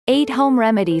8 Home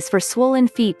Remedies for Swollen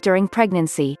Feet During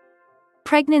Pregnancy.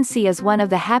 Pregnancy is one of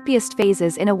the happiest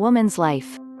phases in a woman's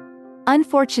life.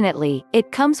 Unfortunately,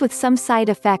 it comes with some side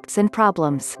effects and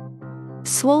problems.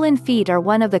 Swollen feet are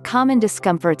one of the common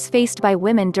discomforts faced by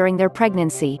women during their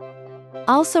pregnancy.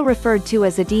 Also referred to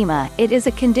as edema, it is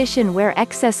a condition where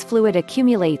excess fluid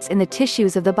accumulates in the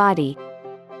tissues of the body.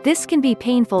 This can be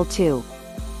painful too.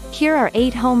 Here are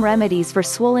 8 home remedies for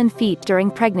swollen feet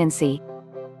during pregnancy.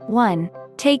 1.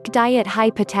 Take diet high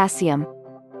potassium.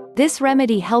 This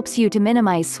remedy helps you to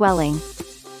minimize swelling.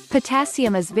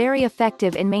 Potassium is very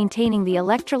effective in maintaining the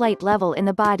electrolyte level in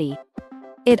the body.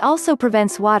 It also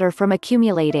prevents water from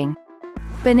accumulating.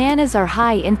 Bananas are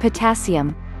high in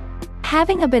potassium.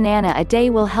 Having a banana a day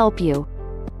will help you.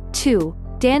 2.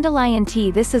 Dandelion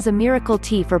tea. This is a miracle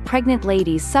tea for pregnant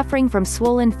ladies suffering from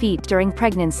swollen feet during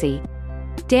pregnancy.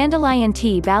 Dandelion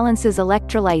tea balances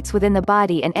electrolytes within the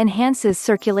body and enhances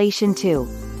circulation too.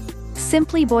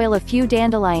 Simply boil a few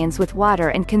dandelions with water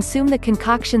and consume the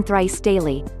concoction thrice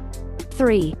daily.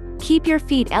 3. Keep your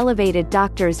feet elevated.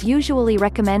 Doctors usually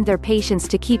recommend their patients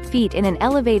to keep feet in an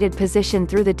elevated position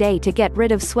through the day to get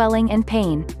rid of swelling and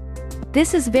pain.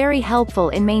 This is very helpful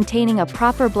in maintaining a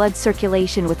proper blood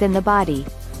circulation within the body.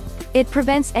 It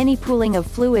prevents any pooling of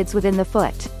fluids within the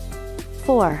foot.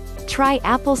 4. Try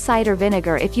apple cider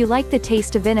vinegar. If you like the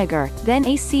taste of vinegar, then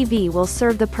ACV will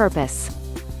serve the purpose.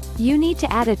 You need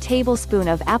to add a tablespoon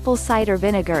of apple cider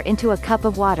vinegar into a cup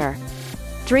of water.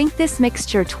 Drink this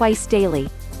mixture twice daily.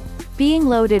 Being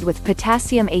loaded with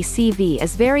potassium, ACV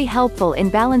is very helpful in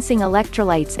balancing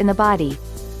electrolytes in the body.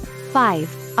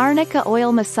 5. Arnica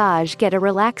oil massage. Get a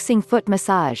relaxing foot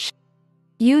massage.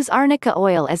 Use arnica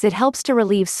oil as it helps to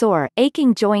relieve sore,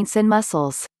 aching joints and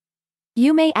muscles.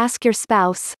 You may ask your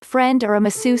spouse, friend or a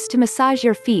masseuse to massage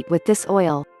your feet with this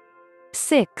oil.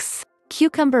 6.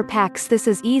 Cucumber packs. This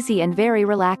is easy and very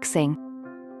relaxing.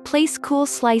 Place cool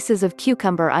slices of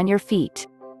cucumber on your feet.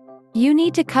 You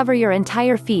need to cover your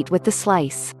entire feet with the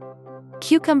slice.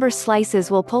 Cucumber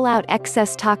slices will pull out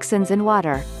excess toxins and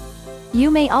water. You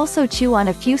may also chew on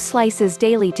a few slices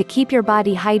daily to keep your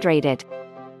body hydrated.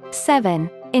 7.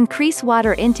 Increase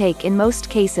water intake. In most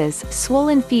cases,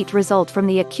 swollen feet result from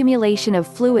the accumulation of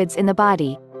fluids in the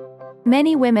body.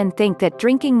 Many women think that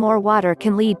drinking more water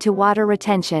can lead to water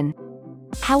retention.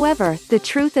 However, the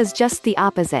truth is just the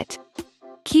opposite.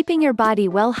 Keeping your body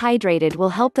well hydrated will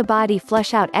help the body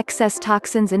flush out excess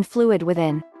toxins and fluid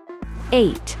within.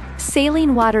 8.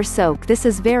 Saline water soak. This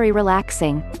is very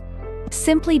relaxing.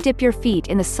 Simply dip your feet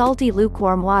in the salty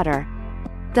lukewarm water.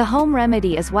 The home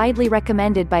remedy is widely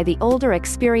recommended by the older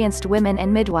experienced women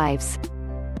and midwives.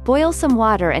 Boil some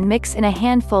water and mix in a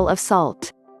handful of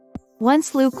salt.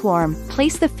 Once lukewarm,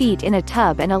 place the feet in a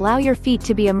tub and allow your feet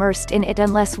to be immersed in it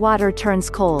unless water turns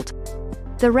cold.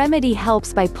 The remedy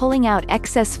helps by pulling out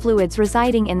excess fluids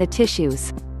residing in the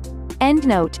tissues.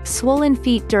 Endnote: swollen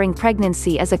feet during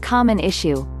pregnancy is a common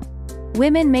issue.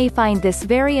 Women may find this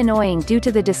very annoying due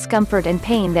to the discomfort and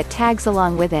pain that tags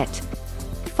along with it.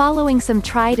 Following some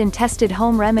tried and tested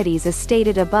home remedies as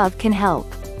stated above can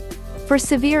help. For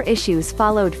severe issues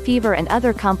followed fever and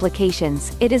other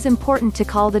complications, it is important to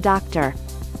call the doctor.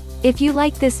 If you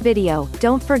like this video,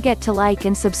 don't forget to like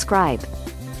and subscribe.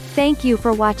 Thank you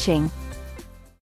for watching.